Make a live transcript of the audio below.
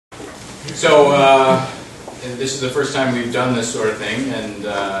So this is the first time we've done this sort of thing, and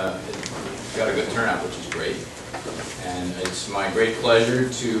it got a good turnout, which is great. And it's my great pleasure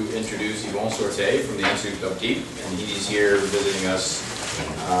to introduce Yvan Sortais from the Institut of Optical, and he's here visiting us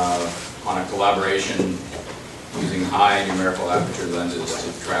on a collaboration using high numerical aperture lenses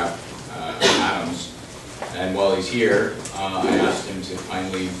to trap atoms. And while he's here, I asked him to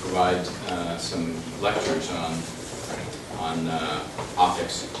kindly provide some lectures on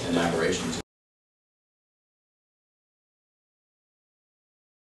optics and aberrations.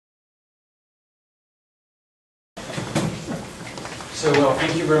 So, well,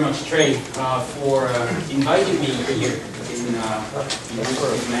 thank you very much, Trey, for inviting me here in this area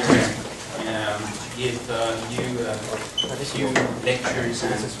to give you a few lectures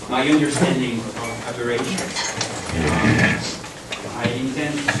and my understanding of aberrations. I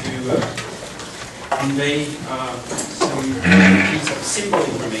intend to convey some piece of simple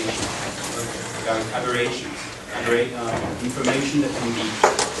information about aberrations, information that can be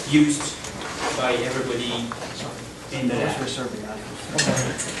used by everybody in the lab.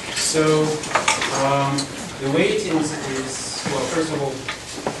 So the way it is, well, first of all,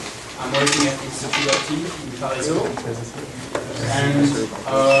 I'm working at Institut of Optical in Palaiseau, and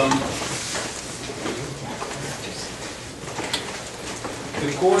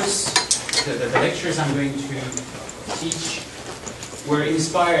the course, the lectures I'm going to teach were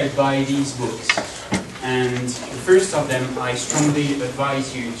inspired by these books. And the first of them I strongly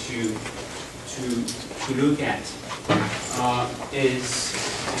advise you to look at is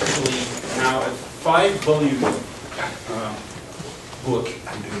actually now a 5-volume book,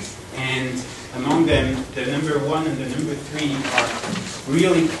 and among them the number 1 and the number 3 are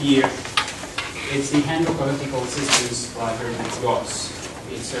really clear. It's the Handbook of Optical Systems by Herbert Goss.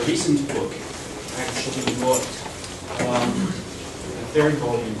 It's a recent book, actually got the 3rd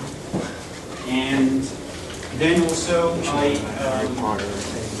volume, and then also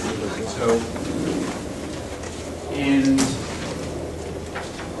and the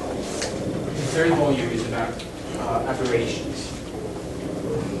 3rd volume is about aberrations.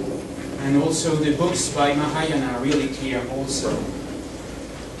 And also the books by Mahayana are really clear also.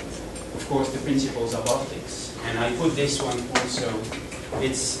 Of course, the principles of optics. And I put this one also.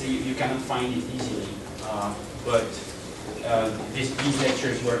 It's you cannot find it easily, but these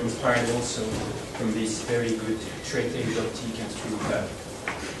lectures were inspired also from this very good Traité d'Optique Instrumentale.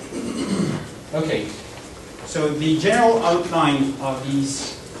 Okay. So the general outline of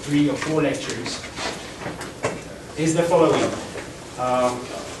these 3 or 4 lectures is the following.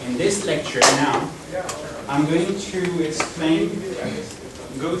 In this lecture now, I'm going to explain,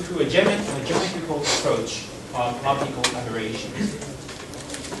 go through a geometrical approach of optical aberrations.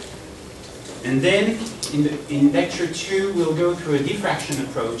 And then in lecture 2, we'll go through a diffraction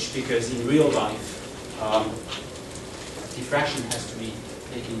approach, because in real life, diffraction has to be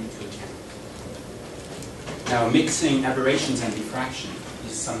taken into account. Now, mixing aberrations and diffraction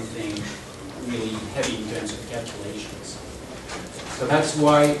is something really heavy in terms of calculations. So that's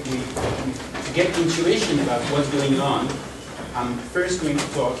why to get intuition about what's going on, I'm first going to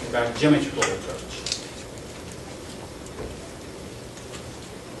talk about geometrical approach.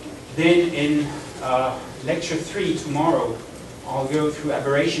 Then in lecture 3 tomorrow, I'll go through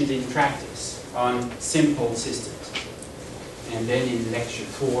aberrations in practice on simple systems. And then in lecture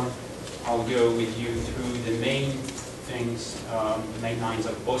 4, I'll go with you through the main things, main lines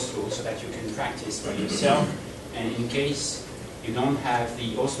of Oslo, so that you can practice by yourself. And in case you don't have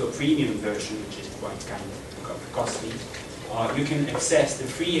the Oslo premium version, which is quite kind of costly, you can access the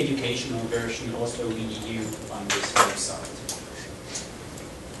free educational version, Oslo EDU, on this website.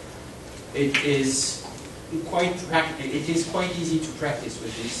 It is quite easy to practice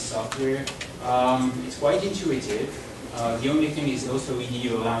with this software. It's quite intuitive. The only thing is Oslo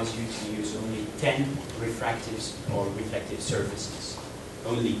EDU allows you to use only 10 refractives or reflective surfaces.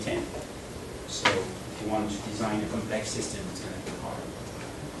 Only 10. So if you want to design a complex system, it's going to be hard.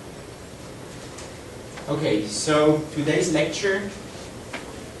 Okay, so today's lecture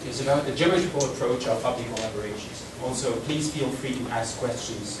is about the geometrical approach of optical aberrations. Also, please feel free to ask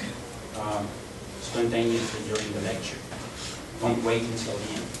questions spontaneously during the lecture. Don't wait until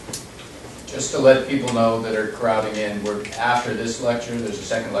the end. Just to let people know that are crowding in, after this lecture, there's a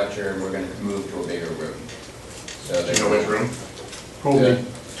second lecture, and we're going to move to a bigger room. So do you know which room? Probably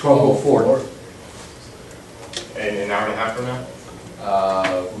 1204. In an hour and a half from now?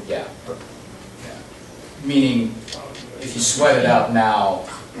 Yeah. Meaning, if you sweat it out now,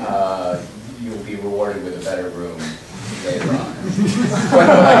 you'll be rewarded with a better room later on. But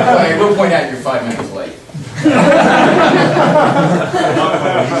I will point out you're 5 minutes late.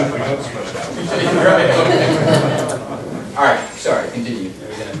 Right, okay. All right, sorry, continue.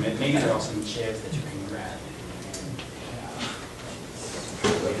 Maybe there are some chairs that you can grab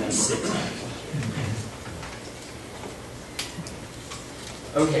and sit.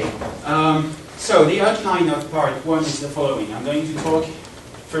 Okay, so the outline of part one is the following. I'm going to talk,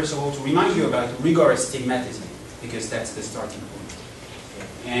 first of all, to remind you about rigorous stigmatism, because that's the starting point.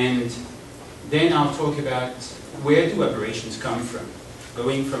 And then I'll talk about where do aberrations come from,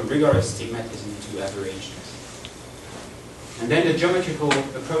 going from rigorous stigmatism to aberrations. And then the geometrical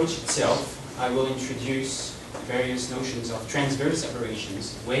approach itself, I will introduce various notions of transverse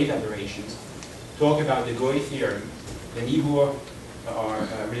aberrations, wave aberrations, talk about the Gouy theorem, the Niebuhr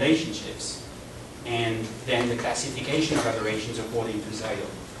relationships, and then the classification of aberrations according to Seidel.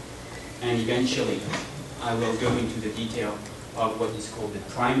 And eventually, I will go into the detail of what is called the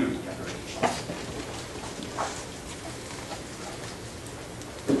primary aberration.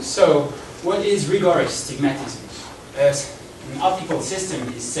 So, what is rigorous stigmatism? As an optical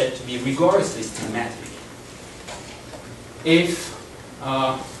system is said to be rigorously stigmatic if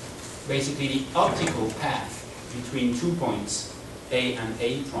basically the optical path between 2 points A and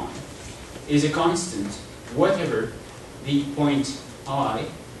A prime is a constant, whatever the point I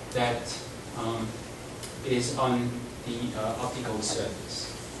that is on the optical surface.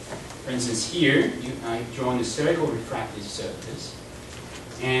 For instance, here I've drawn a spherical refractive surface,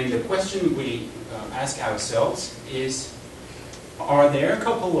 and the question we ask ourselves is, are there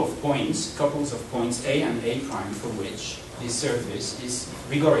couples of points A and A prime for which this surface is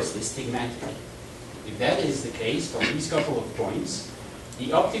rigorously stigmatic? If that is the case for these couple of points,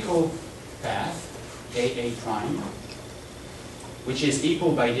 the optical path AA prime, which is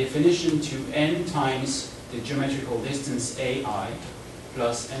equal by definition to n times the geometrical distance AI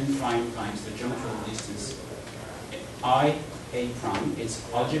plus n prime times the geometrical distance I A prime, is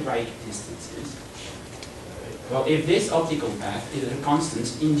algebraic distances. Well, if this optical path is a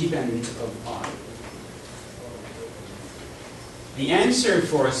constant independent of I, the answer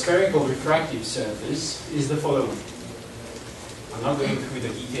for a spherical refractive surface is the following. I'm not going through the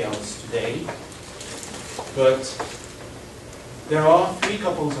details today, but there are three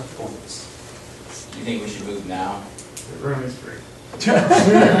couples of points. Do you think we should move now? The room is free.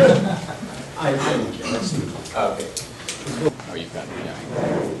 I don't care. Let's do it. Oh, okay. Oh, you've got me down.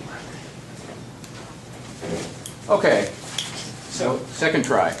 Okay. So, second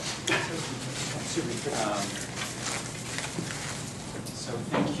try. So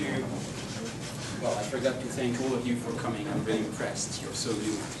thank you. Well, I forgot to thank all of you for coming. I'm really impressed. You're so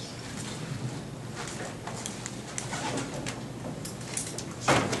new.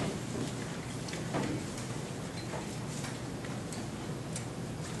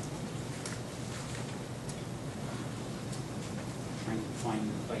 Trying to find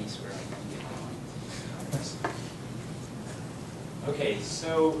a place where I can get going. Okay,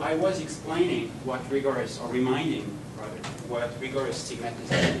 so I was explaining what rigorous, or reminding rather, what rigorous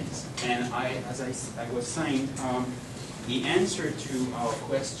stigmatism is. And as I was saying, the answer to our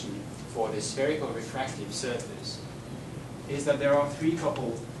question for the spherical refractive surface is that there are three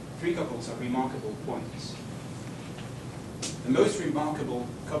couples of remarkable points. The most remarkable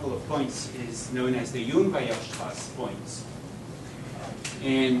couple of points is known as the Jung-Weierstrass points.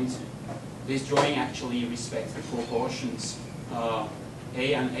 And this drawing actually respects the proportions. A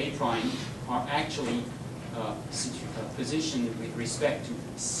and A prime are actually positioned with respect to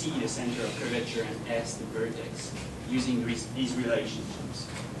C, the center of curvature, and S, the vertex, using these relationships.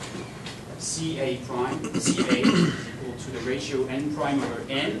 CA prime, CA is equal to the ratio n prime over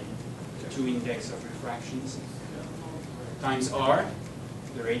n, the two index of refractions, times R,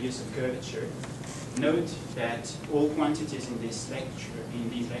 the radius of curvature. Note that all quantities in these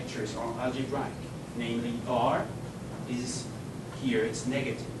lectures are algebraic, namely R is here, it's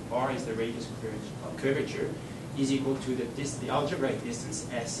negative. R is the radius of curvature, is equal to the algebraic distance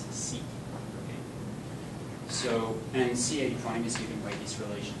SC. Okay. So, and CA prime is given by this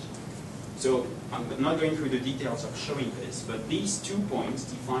relationship. So, I'm not going through the details of showing this, but these 2 points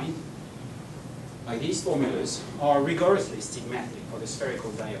defined by these formulas are rigorously stigmatic for the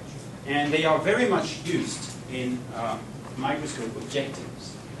spherical diopter. And they are very much used in microscope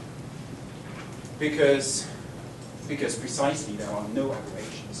objectives because precisely there are no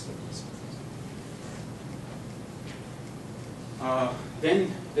aberrations for these ones.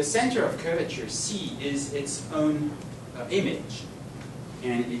 Then the center of curvature C is its own image,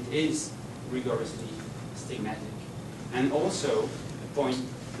 and it is rigorously stigmatic. And also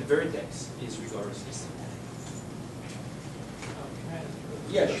the vertex is rigorously stigmatic. Can I ask you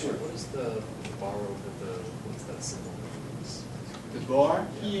a Yeah, question? sure. What is the bar over the, what's that symbol? The bar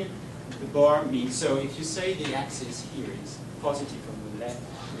here, the bar means, so if you say the axis here is positive from the left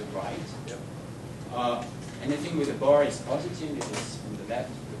to the right, Yep. anything with a bar is positive, it is from the left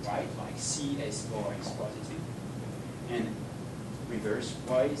to the right, like CS bar is positive, and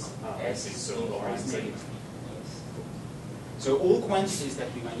reverse-wise, I see. S So bar is lines negative. Yes. So all quantities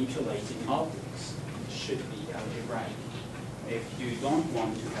that we manipulate in optics should be algebraic if you don't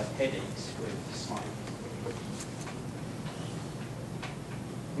want to have headaches with sign.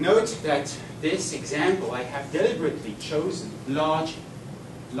 Note that this example, I have deliberately chosen large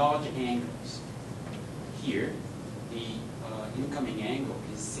angles. Here, the incoming angle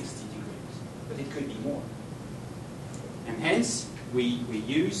is 60 degrees, but it could be more. And hence, we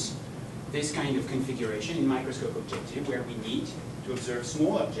use this kind of configuration in microscope objective where we need to observe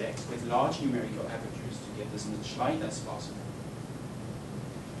small objects with large numerical apertures to get as much light as possible.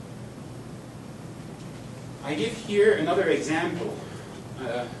 I give here another example.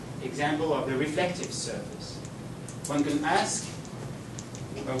 Example of the reflective surface. One can ask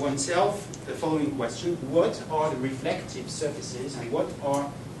oneself the following question: what are the reflective surfaces and what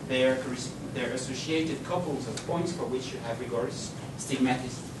are their associated couples of points for which you have rigorous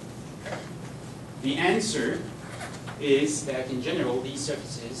stigmatism? The answer is that in general these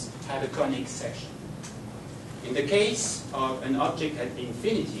surfaces have a conic section. In the case of an object at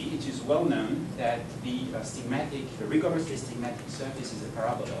infinity, it is well known that the rigorously stigmatic surface is a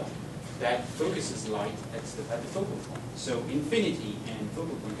parabola that focuses light at the focal point. So infinity and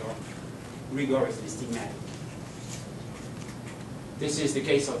focal point are rigorously stigmatic. This is the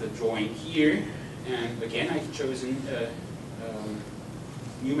case of the drawing here, and again I've chosen a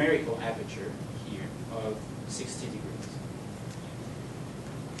numerical aperture here of 60 degrees.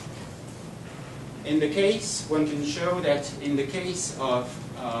 In the case, one can show that in the case of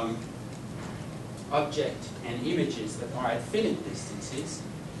object and images that are at finite distances,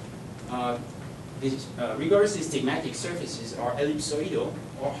 these rigorously stigmatic surfaces are ellipsoidal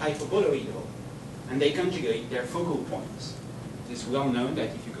or hyperboloidal, and they conjugate their focal points. It is well known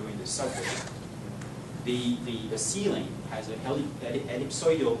that if you go in the subway, the ceiling has an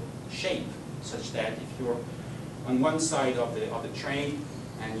ellipsoidal shape, such that if you're on one side of the train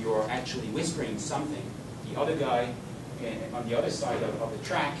and you're actually whispering something, the other guy on the other side of the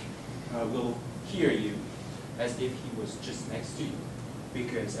track will hear you as if he was just next to you,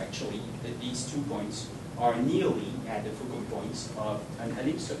 because actually these 2 points are nearly at the focal points of an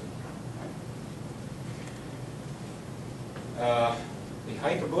ellipsoid. The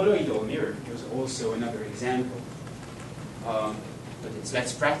hyperboloidal mirror is also another example, but it's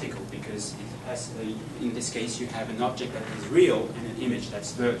less practical because it has, in this case, you have an object that is real and an image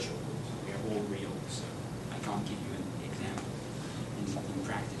that's virtual. We are all real, so I can't give you an example in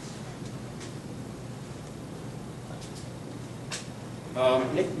practice.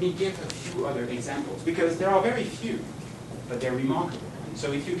 Let me give a few other examples, because there are very few, but they're remarkable. And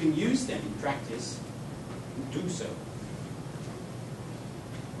so if you can use them in practice, do so.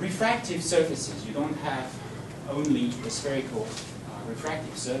 Refractive surfaces, you don't have only the spherical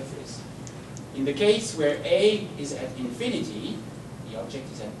refractive surface. In the case where A is at infinity, the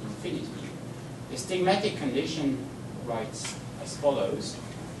object is at infinity, the stigmatic condition writes as follows.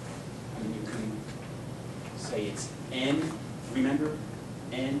 I mean, you can say it's n, remember,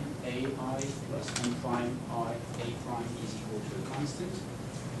 n ai plus n prime I a prime is equal to a constant.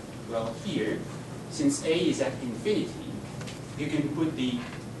 Well, here, since A is at infinity, you can put the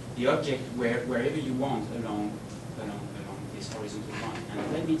object wherever you want along this horizontal line.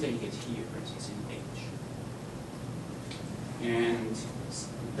 And let me take it here, it's in H. And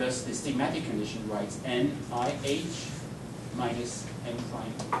thus the stigmatic condition writes n I h minus n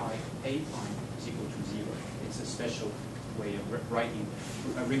prime I a prime is equal to 0. It's a special way of writing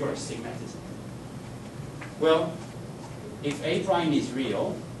a rigorous stigmatism. Well, if a prime is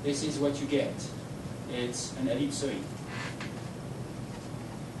real, this is what you get. It's an ellipsoid.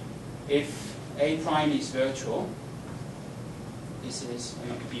 If a prime is virtual, this is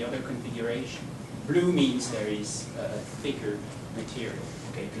the other configuration. Blue means there is a thicker material,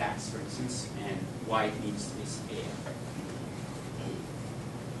 okay, glass for instance, and white means this air.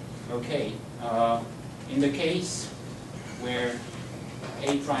 Okay, in the case where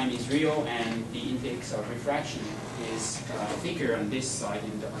a prime is real and the index of refraction is thicker on this side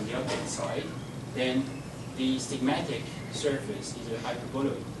and on the object side, then the stigmatic surface is a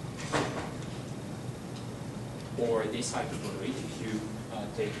hyperboloid. Or this hyperboloid if you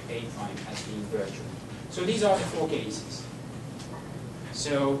take a prime as being virtual. So these are the 4 cases.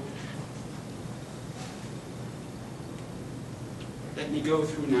 So let me go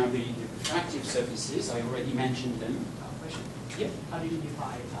through now the refractive surfaces, I already mentioned them. Question. Yeah. How do you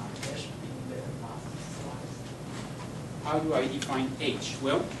define H in the last slide? How do I define H?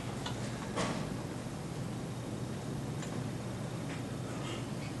 Well,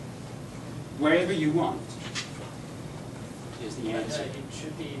 wherever you want is the answer. It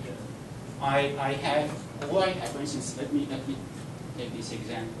should be the I have, for instance, let me take this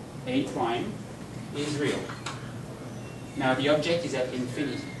example. A prime is real. Now the object is at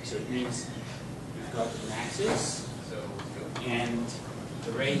infinity, so it means you've got an axis, and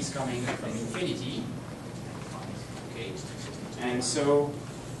the ray is coming from infinity. Okay, and so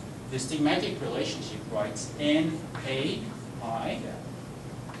the stigmatic relationship writes NA I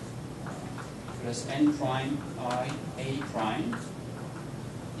plus N prime I A prime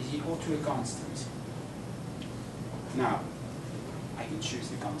is equal to a constant. Now, I can choose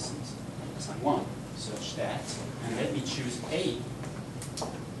the constant as I want, such that, and let me choose A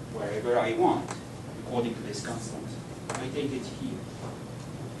wherever I want, according to this constant. I take it here,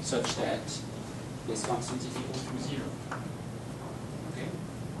 such that this constant is equal to 0. Okay?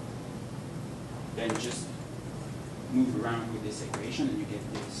 Then just move around with this equation and you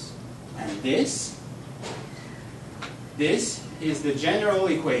get this. And this is the general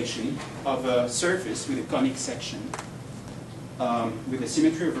equation of a surface with a conic section with a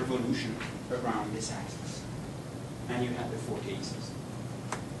symmetry of revolution around this axis. And you have the 4 cases.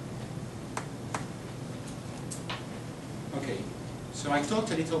 Okay, so I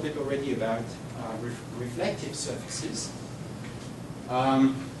talked a little bit already about reflective surfaces.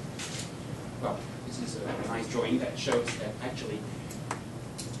 Well, this is a nice drawing that shows that actually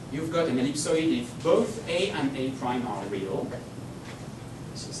you've got an ellipsoid if both A and A prime are real,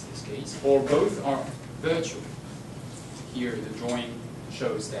 this is this case, or both are virtual. Here the drawing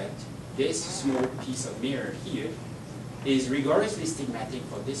shows that this small piece of mirror here is rigorously stigmatic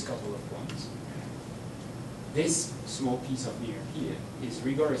for this couple of points. This small piece of mirror here is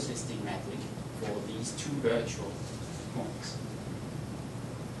rigorously stigmatic for these 2 virtual points.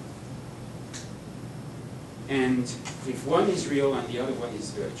 And if one is real and the other one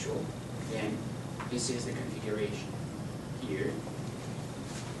is virtual, then this is the configuration here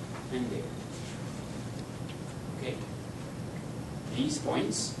and there. Okay? These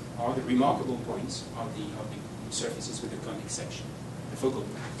points are the remarkable points of the surfaces with the conic section, the focal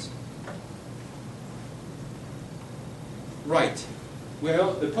points. Right.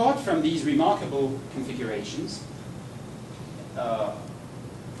 Well, apart from these remarkable configurations, all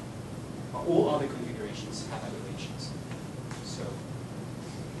other configurations have aberrations. So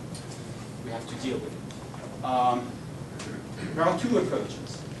we have to deal with it. There are 2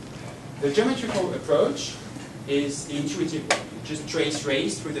 approaches. The geometrical approach is the intuitive one. You just trace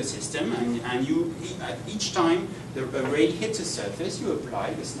rays through the system, and you, at each time a ray hits a surface, you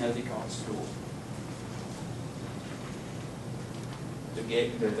apply the Snell-Descartes law.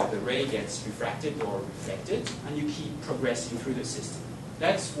 The ray gets refracted or reflected, and you keep progressing through the system.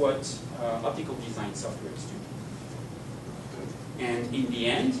 That's what optical design softwares do. And in the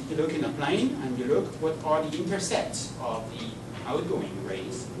end, you look in a plane, and you look what are the intercepts of the outgoing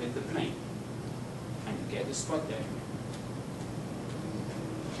rays with the plane. And you get a spot diagram.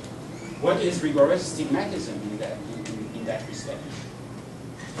 What is rigorous stigmatism in that respect?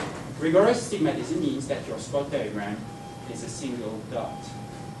 Rigorous stigmatism means that your spot diagram is a single dot.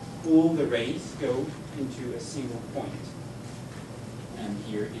 All the rays go into a single point. And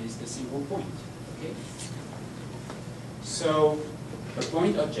here is the single point. Okay? So a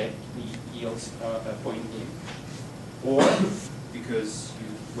point object yields a point image. Or, because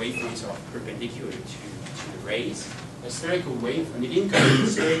waveforms are perpendicular to the rays, a spherical wave, an incoming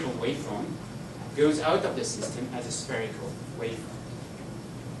spherical waveform goes out of the system as a spherical waveform.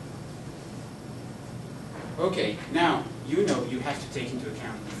 Okay, now you know you have to take into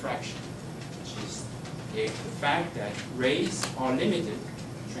account diffraction, which is the fact that rays are limited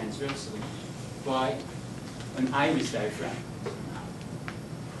transversely by an iris diaphragm.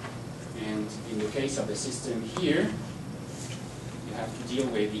 And in the case of the system here, you have to deal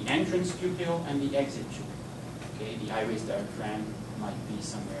with the entrance pupil and the exit pupil. Okay, the iris diaphragm might be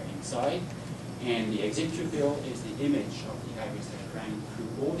somewhere inside, and the exit pupil is the image of the iris diaphragm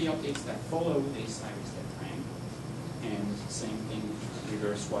through all the optics that follow this iris diaphragm, and same thing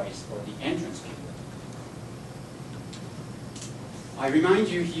reverse-wise for the entrance pupil. I remind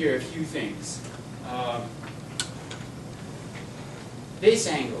you here a few things. This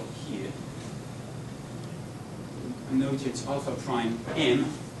angle here, note it's alpha prime m,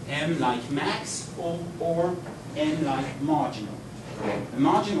 m like max or n like marginal. A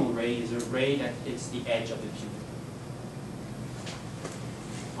marginal ray is a ray that hits the edge of the pupil.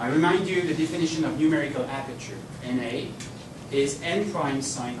 I remind you the definition of numerical aperture. NA is n prime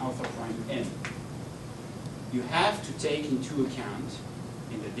sine alpha prime n. You have to take into account,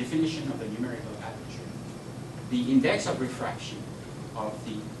 in the definition of the numerical aperture, the index of refraction of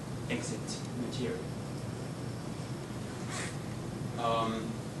the exit material.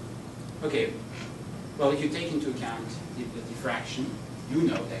 Okay, well, if you take into account the diffraction, you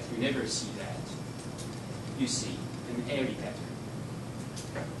know that you never see that. You see an airy pattern.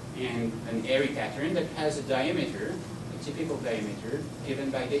 And an airy pattern that has a diameter, a typical diameter, given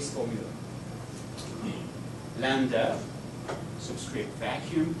by this formula. Lambda, subscript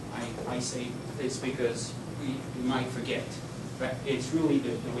vacuum. I say this because we might forget, but it's really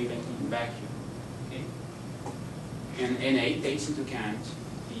the wavelength in vacuum. Okay? And NA takes into account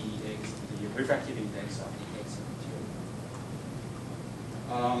the refractive index of the exit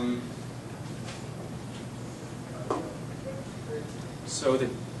material.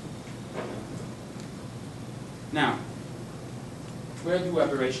 Now, where do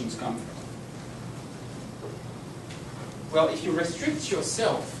aberrations come from? Well, if you restrict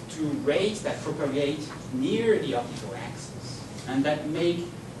yourself to rays that propagate near the optical axis and that make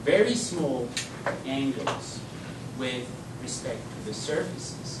very small angles with respect to the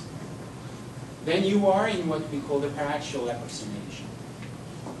surfaces, then you are in what we call the paraxial approximation.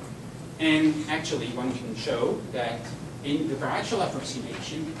 And actually, one can show that in the paraxial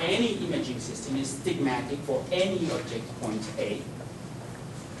approximation, any imaging system is stigmatic for any object point A.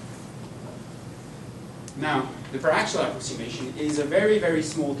 Now, the paraxial approximation is a very, very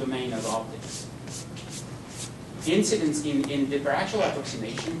small domain of optics. Incidence in the paraxial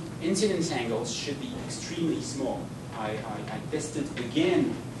approximation, incidence angles should be extremely small. I tested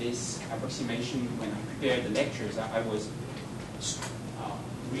again this approximation when I prepared the lectures. I was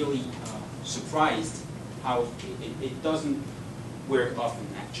really surprised how it doesn't work often,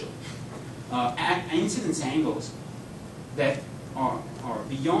 actually. Incidence angles that are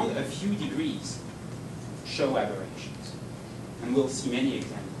beyond a few degrees show aberrations. And we'll see many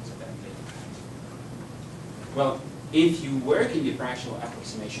examples of that later. Well, if you work in the paraxial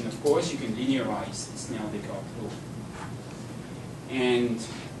approximation, of course, you can linearize the Snell-Descartes law. And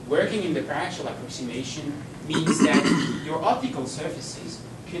working in the paraxial approximation means that your optical surfaces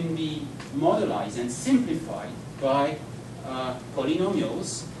can be modelized and simplified by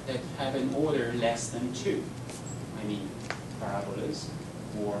polynomials that have an order less than 2. I mean, parabolas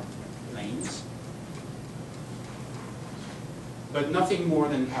or planes. But nothing more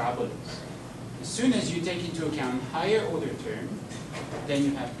than parabolas. As soon as you take into account higher order term, then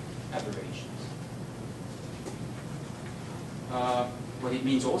you have aberrations. What it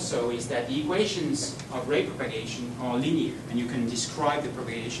means also is that the equations of ray propagation are linear, and you can describe the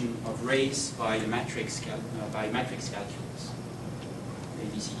propagation of rays by the matrix calculus,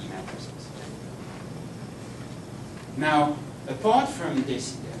 ABCD matrices. Now, apart from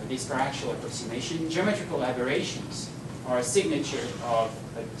this paraxial approximation, geometrical aberrations are a signature of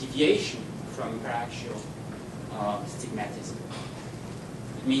a deviation from paraxial stigmatism.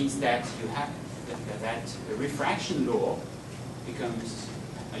 It means that you have that the refraction law becomes,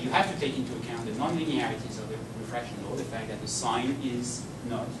 you have to take into account the nonlinearities of the refraction law, the fact that the sine is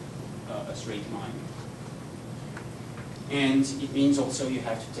not a straight line. And it means also you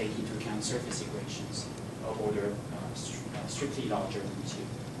have to take into account surface equations of order strictly larger than 2.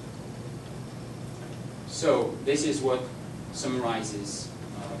 So this is what summarizes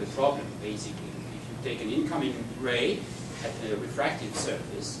the problem, basically. If you take an incoming ray at a refractive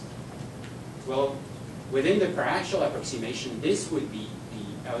surface, well, within the paraxial approximation, this would be the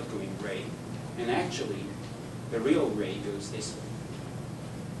outgoing ray, and actually, the real ray goes this way.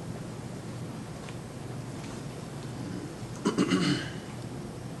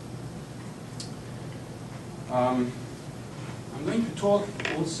 I'm going to talk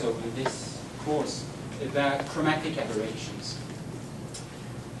also in this course about chromatic aberrations.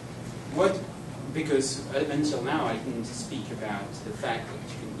 Because until now I didn't speak about the fact that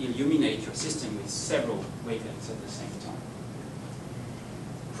you can illuminate your system with several wavelengths at the same time.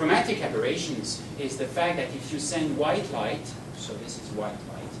 Chromatic aberrations is the fact that if you send white light, so this is white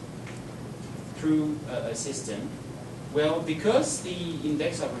light, through a system, well, because the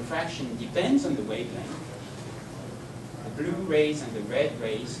index of refraction depends on the wavelength, the blue rays and the red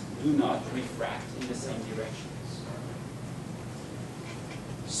rays do not refract in the same directions.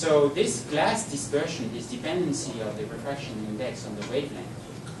 So this glass dispersion, this dependency of the refraction index on the wavelength,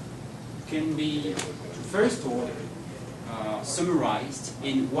 can be, to first order, summarized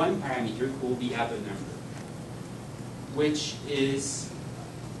in one parameter called the Aber number, which is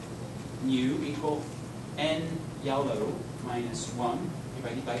nu equal n yellow minus 1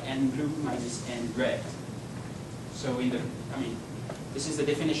 divided by n blue minus n red. So this is the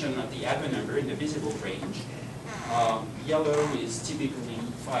definition of the Aber number in the visible range. Yellow is typically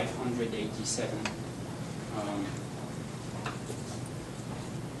 587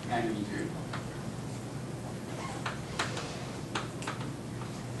 nanometer.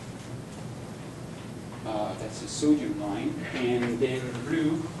 That's a sodium line, and then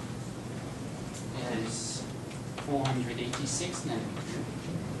blue is 486 nanometer,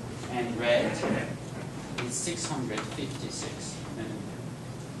 and red is 656 nanometer.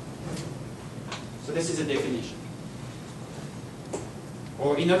 So this is a definition.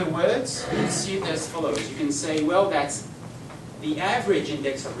 Or in other words, you can see it as follows. You can say, well, that's the average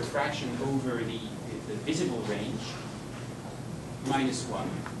index of refraction over the visible range minus 1,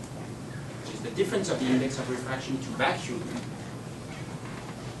 which is the difference of the index of refraction to vacuum,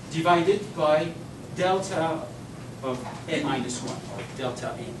 divided by delta of n minus 1, or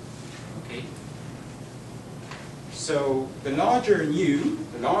delta n. Okay? So the larger nu,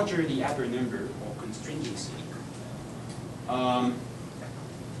 the larger the Aber number, or constringency,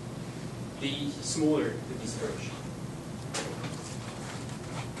 the smaller the dispersion.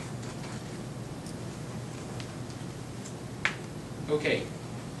 Okay,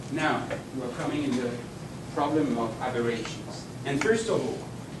 now we're coming in the problem of aberrations. And first of all,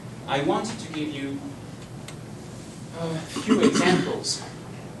 I wanted to give you a few examples,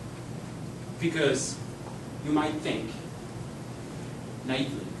 because you might think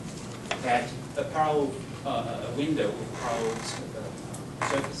naively that a parallel window with parallel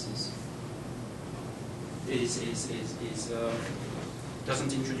surfaces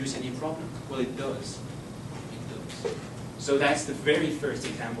doesn't introduce any problem. Well, it does. It does. So that's the very first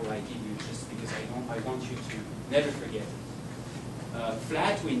example I give you, just because I want you to never forget it. A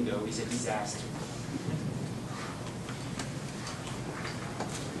flat window is a disaster.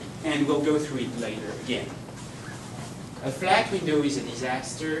 And we'll go through it later again. A flat window is a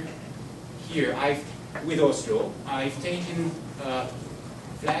disaster. Here, with Oslo, I've taken a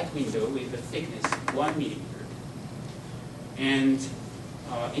flat window with a thickness 1 millimeter and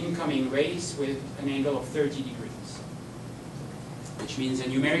incoming rays with an angle of 30 degrees, which means a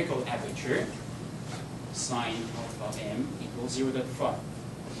numerical aperture, sine of m equals 0.5.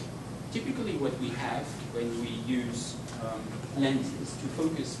 Typically what we have when we use lenses to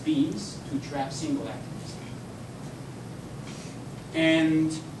focus beams to trap single atoms.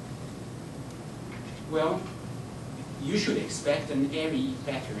 And, well, you should expect an airy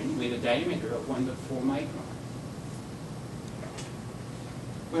pattern with a diameter of 1.4 micron.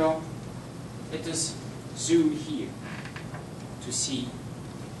 Well, let us zoom here to see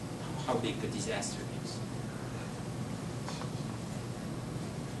how big the disaster is.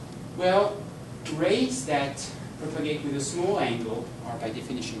 Well, rays that propagate with a small angle are by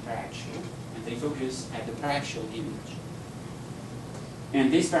definition paraxial, and they focus at the paraxial image.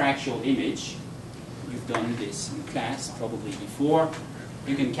 And this paraxial image, you've done this in class probably before,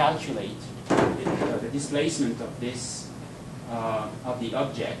 you can calculate the displacement of this of the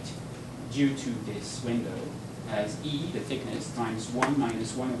object due to this window as E, the thickness, times 1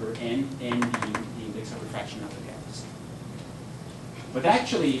 minus 1 over n, n being the index of refraction of the gas. But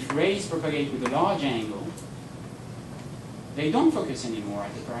actually, if rays propagate with a large angle, they don't focus anymore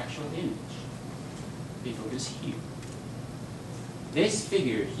at the paraxial image. They focus here. This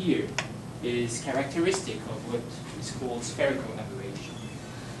figure here is characteristic of what is called spherical aberration.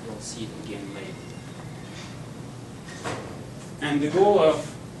 We'll see it again later. And the goal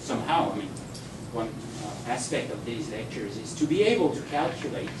of, somehow, one aspect of these lectures is to be able to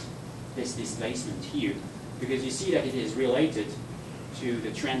calculate this displacement here, because you see that it is related to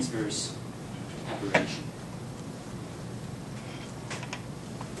the transverse aberration.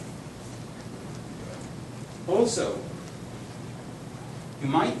 Also, you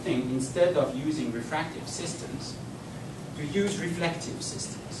might think, instead of using refractive systems, to use reflective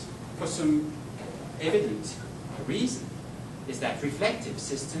systems. For some evident reason is that reflective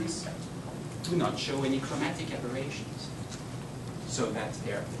systems do not show any chromatic aberrations, so that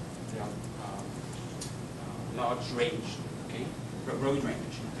they're large range, okay, road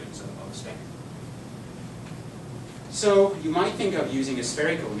range in terms of spectrum. So you might think of using a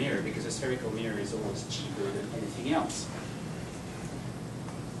spherical mirror, because a spherical mirror is always cheaper than anything else.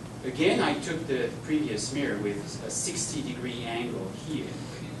 Again, I took the previous mirror with a 60-degree angle here,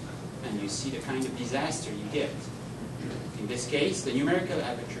 and you see the kind of disaster you get. In this case, the numerical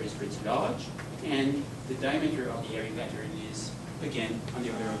aperture is pretty large, and the diameter of the airy pattern is, again, on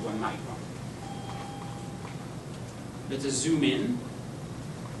the order of 1 micron. Let us zoom in.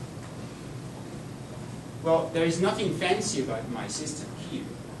 Well, there is nothing fancy about my system here.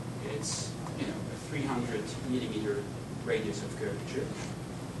 It's, you know, a 300 millimeter radius of curvature.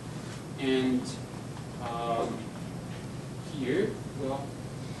 And here, well,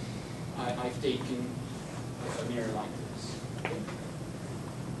 I've taken a mirror like this. Okay?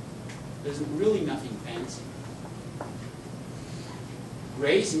 There's really nothing fancy.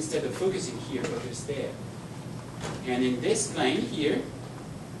 Rays, instead of focusing here, focus there. And in this plane here,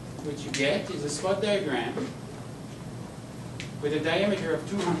 what you get is a spot diagram with a diameter of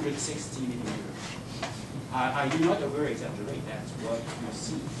 260 millimeters. I do not over-exaggerate, that's what you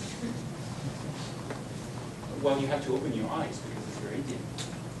see. Well, you have to open your eyes because it's very dim.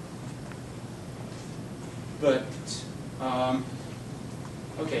 But,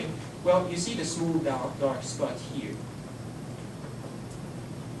 okay, well, you see the small dark spot here.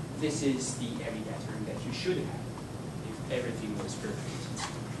 This is the area pattern that you should have if everything was perfect.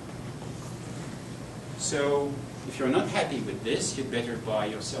 So, if you're not happy with this, you'd better buy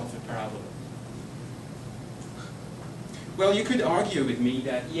yourself a parabola. Well, you could argue with me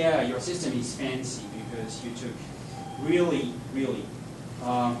that, yeah, your system is fancy because you took really,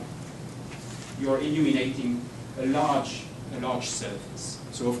 you're illuminating a large surface.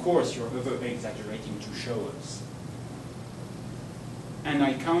 So of course you're over-exaggerating to show us. And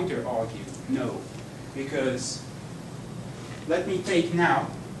I counter-argue, no, because let me take now,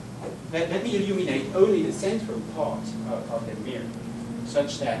 let me illuminate only the central part of the mirror,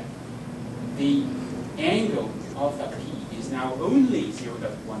 such that the angle alpha p is now only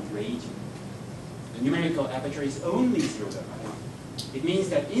 0.1 radian. The numerical aperture is only 0.1. It means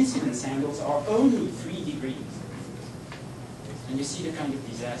that incidence angles are only 3 degrees. And you see the kind of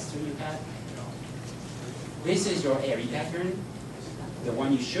disaster you have? This is your Airy pattern, the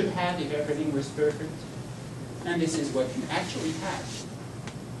one you should have if everything was perfect. And this is what you actually have.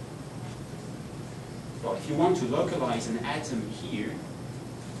 Well, if you want to localize an atom here,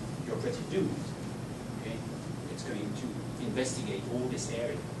 you're pretty doomed. Okay? It's going to investigate all this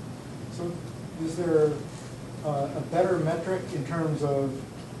area. So is there a better metric in terms of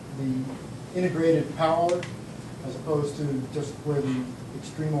the integrated power as opposed to just where the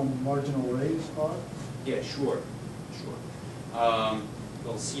extremal marginal rays are? Yeah, sure.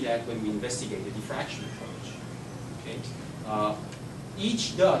 We'll see that when we investigate the diffraction approach. Okay.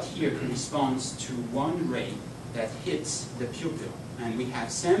 Each dot here corresponds to one ray that hits the pupil, and we have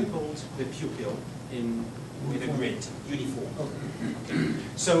sampled the pupil with a grid, uniform. Okay.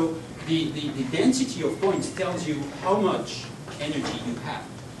 So the density of points tells you how much energy you have.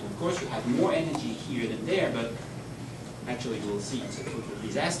 And of course, you have more energy here than there, but actually we'll see it's a total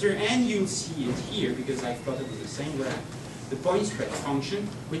disaster, and you'll see it here because I've plotted with the same graph the point spread function,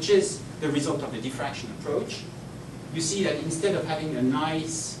 which is the result of the diffraction approach. You see that instead of having a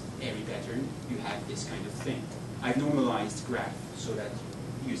nice Airy pattern, you have this kind of thing. I've normalized graph so that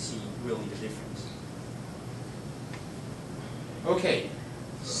you see really the difference. Okay,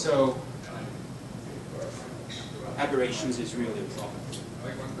 so aberrations is really a problem.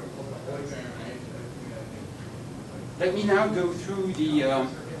 Let me now go through the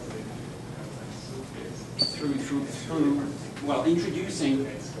well, introducing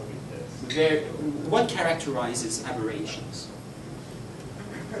what characterizes aberrations.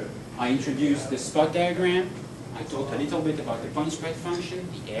 I introduced the spot diagram. I talked a little bit about the point spread function.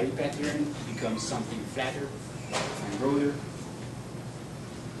 The Airy pattern becomes something flatter and broader.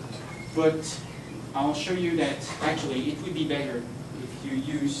 But I'll show you that actually it would be better if you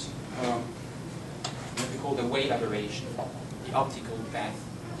use what we call the wave aberration. The optical path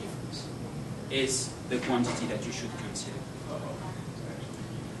difference is the quantity that you should consider.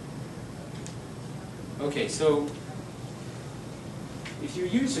 Okay, so if you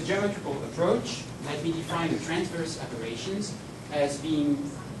use a geometrical approach, let me define the transverse aberrations as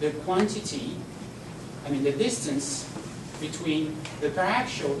being the quantity, the distance between the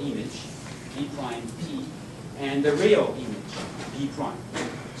paraxial image, B prime P, and the real image, B prime.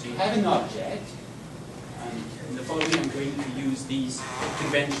 So you have an object, and in the following I'm going to use these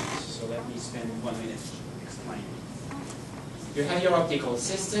conventions, so let me spend 1 minute explaining. You have your optical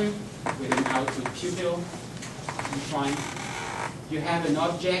system with an output pupil, B prime. You have an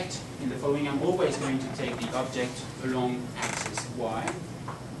object. In the following, I'm always going to take the object along axis Y.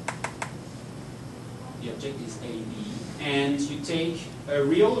 The object is AB. And you take a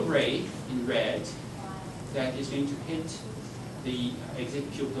real ray in red that is going to hit the exit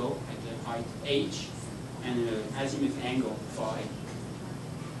pupil at the height H and an azimuth angle phi.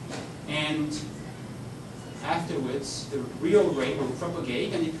 And afterwards, the real ray will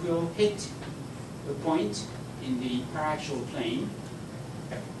propagate and it will hit a point in the paraxial plane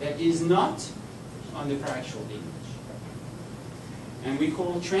that is not on the paraxial image. And we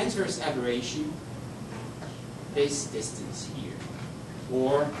call transverse aberration this distance here,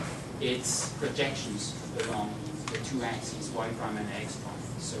 or its projections along the two axes, y prime and x prime.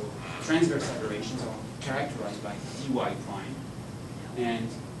 So transverse aberrations are characterized by dy prime and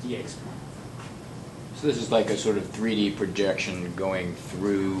dx prime. So this is like a sort of 3D projection going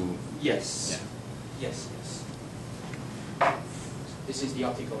through. Yes. Yes, yes. This is the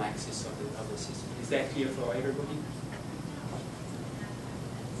optical axis of the system. Is that clear for everybody?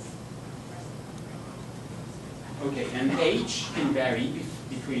 Okay, and h can vary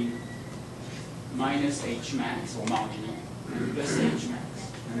between minus h max, or marginal, and plus h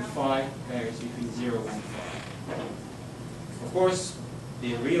max. And phi varies between 0 and phi. Of course,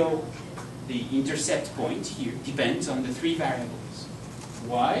 the intercept point here depends on the three variables: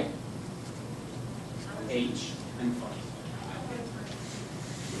 y, h, and phi.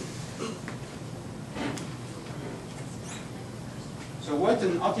 So what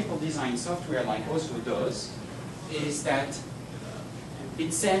an optical design software like Oslo does is that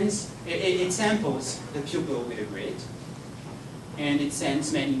it samples the pupil with a grid, and it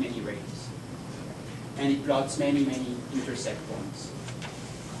sends many, many rays. And it plots many, many intercept points.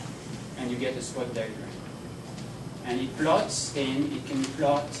 And you get a spot diagram. And it plots, then it can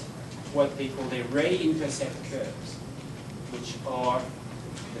plot what they call the ray intercept curves, which are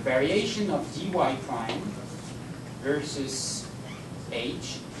the variation of dy prime versus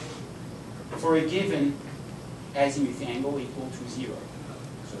h for a given azimuth angle equal to 0.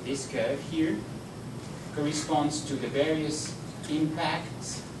 So this curve here corresponds to the various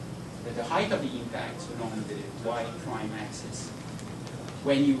impacts, the height of the impacts along the y prime axis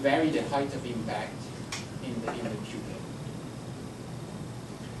when you vary the height of impact in the pupil.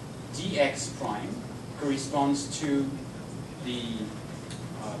 dx prime corresponds to the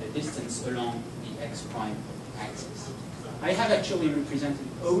distance along the x prime axis. I have actually represented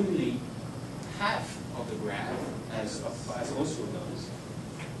only half of the graph, as Oslo does,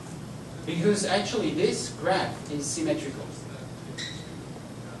 because actually this graph is symmetrical.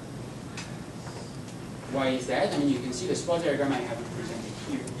 Why is that? I mean, you can see the spot diagram I have represented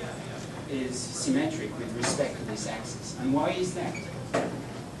here is symmetric with respect to this axis. And why is that?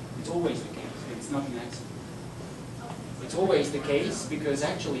 It's always the case. It's not an accident. It's always the case because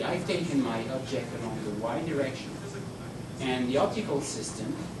actually I've taken my object along the y direction, and the optical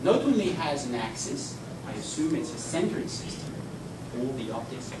system not only has an axis, I assume it's a centered system. All the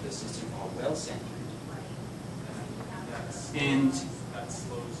optics of the system are well centered. And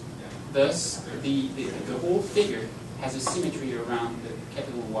thus, the whole figure has a symmetry around the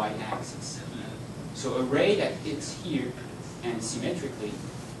capital Y axis. So a ray that hits here and symmetrically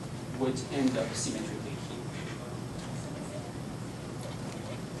would end up symmetrically here.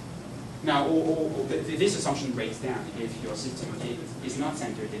 Now, this assumption breaks down if your system is not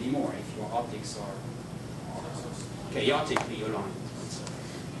centered anymore, if your optics are chaotically aligned.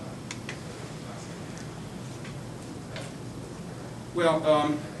 Well,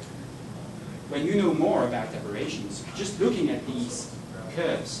 when you know more about aberrations, just looking at these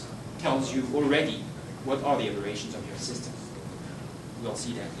curves tells you already what are the aberrations of your system. We'll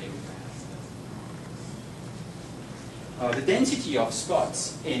see that later. The density of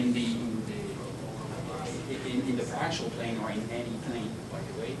spots in the paraxial plane, or in any plane, by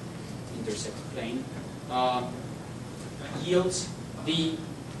the way, intercept plane, yields the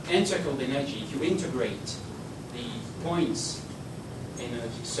encircled energy. If you integrate the points in a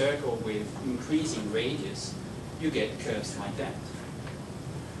circle with increasing radius, you get curves like that.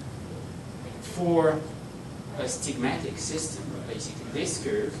 For a stigmatic system, basically this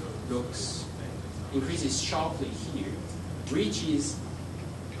curve increases sharply here, reaches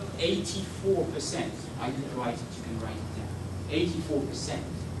 84%. I didn't write it, you can write it down. 84%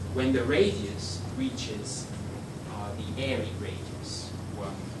 when the radius reaches the airy radius, 1.22.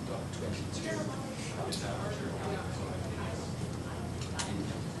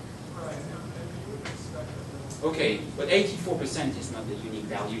 Okay, but 84% is not the unique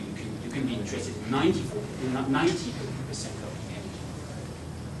value. You can be interested in 90% of the energy.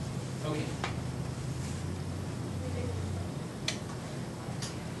 Okay.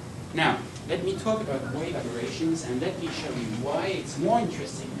 Now, let me talk about wave aberrations, and let me show you why it's more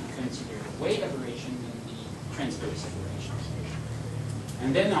interesting to consider wave aberration than the transverse aberrations.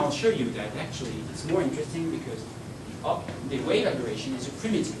 And then I'll show you that actually it's more interesting because the wave aberration is a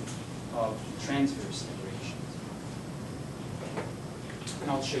primitive of transverse aberrations. And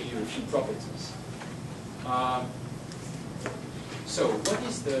I'll show you a few properties. So, what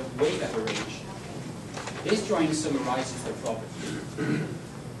is the wave aberration? This drawing summarizes the property.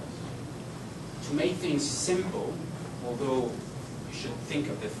 To to make things simple, although you should think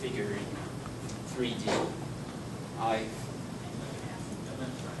of the figure in 3D,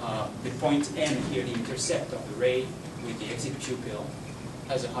 the point M here, the intercept of the ray with the exit pupil,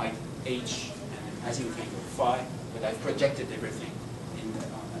 has a height h and an azimuth angle phi, but I've projected everything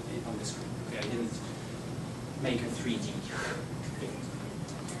on the screen. Okay, I didn't make a 3D.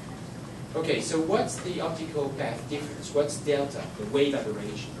 Okay, so what's the optical path difference? What's delta, the wave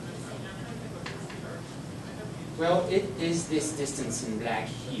aberration? Well, it is this distance in black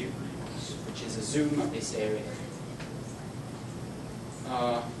here, which is a zoom of this area.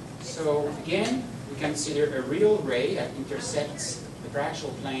 So again, we consider a real ray that intersects the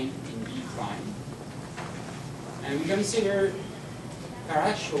paraxial plane in B prime. And we consider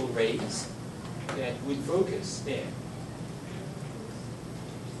paraxial rays that would focus there.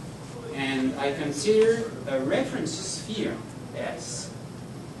 And I consider a reference sphere S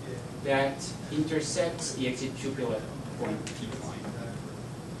that intersects the exit pupil at point P prime.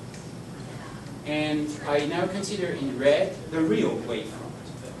 And I now consider in red the real wavefront,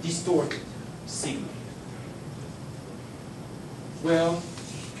 distorted sigma. Well,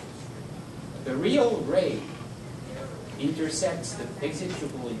 the real ray intersects the exit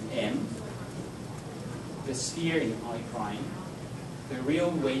pupil in M, the sphere in I prime, the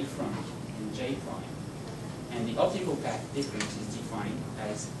real wavefront in J prime, and the optical path difference is defined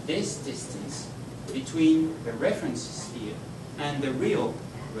as this distance between the reference sphere and the real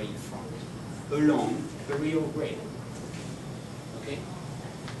wavefront along the real ray. Okay?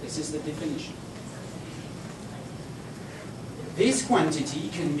 This is the definition. This quantity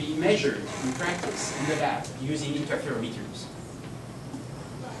can be measured in practice in the lab using interferometers.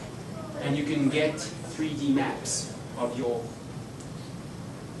 And you can get 3D maps of your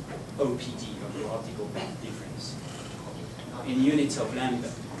OPD, of your optical path difference, in units of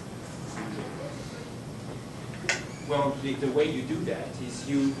lambda. Well, the way you do that is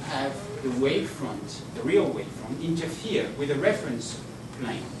you have the wavefront, the real wavefront, interfere with a reference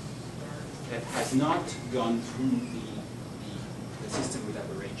plane that has not gone through the system with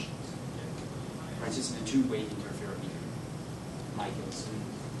aberrations. For instance, the two-way interferometer, Michelson,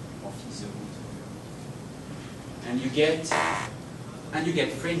 Palaiseau, and you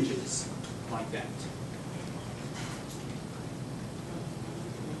get fringes like that.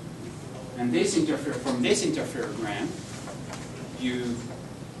 And from this interferogram, you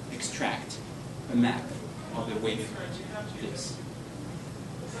extract a map of the wavefront. This.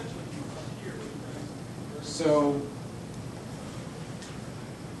 So,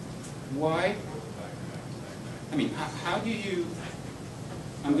 why? I mean, how do you?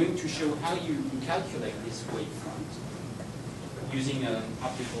 I'm going to show how you calculate this wavefront using an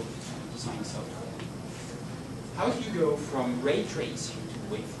optical design software. How do you go from ray tracing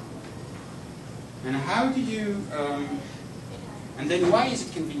to wavefront? And how do you, and then why is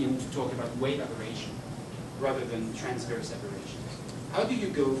it convenient to talk about wave aberration rather than transverse aberrations? How do you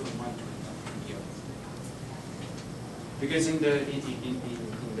go from one to the other? Because in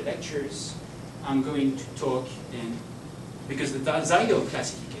the lectures, I'm going to talk because the Zygo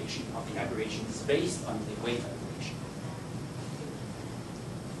classification of the aberration is based on the wave aberration.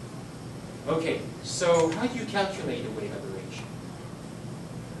 Okay, so how do you calculate a wave aberration?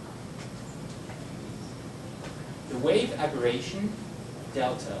 The wave aberration,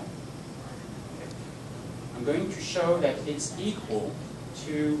 delta, I'm going to show that it's equal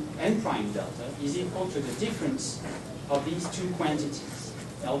to n prime delta is equal to the difference of these two quantities,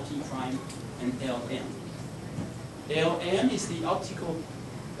 LP prime and LM. LM is the optical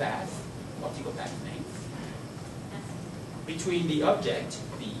path length between the object,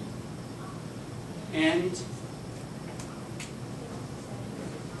 B, and,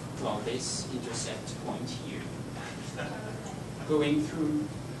 well, this intercept point here, going through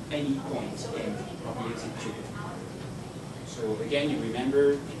any point M of the exit pupil. So again, you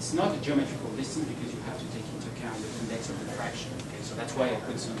remember, it's not a geometrical distance because you have to take into account the index of diffraction. Okay, so that's why I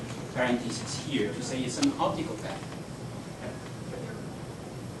put some parentheses here to say it's an optical path.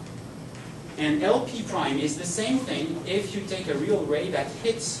 And LP prime is the same thing if you take a real ray that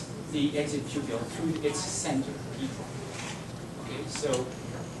hits the exit pupil through its center, P prime. Okay, so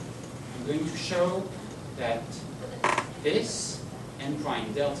I'm going to show that this n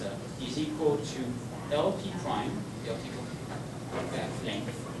prime delta is equal to LP prime, the optical path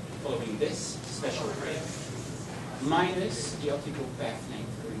length, following this special ray, minus the optical path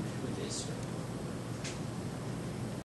length going through this ray.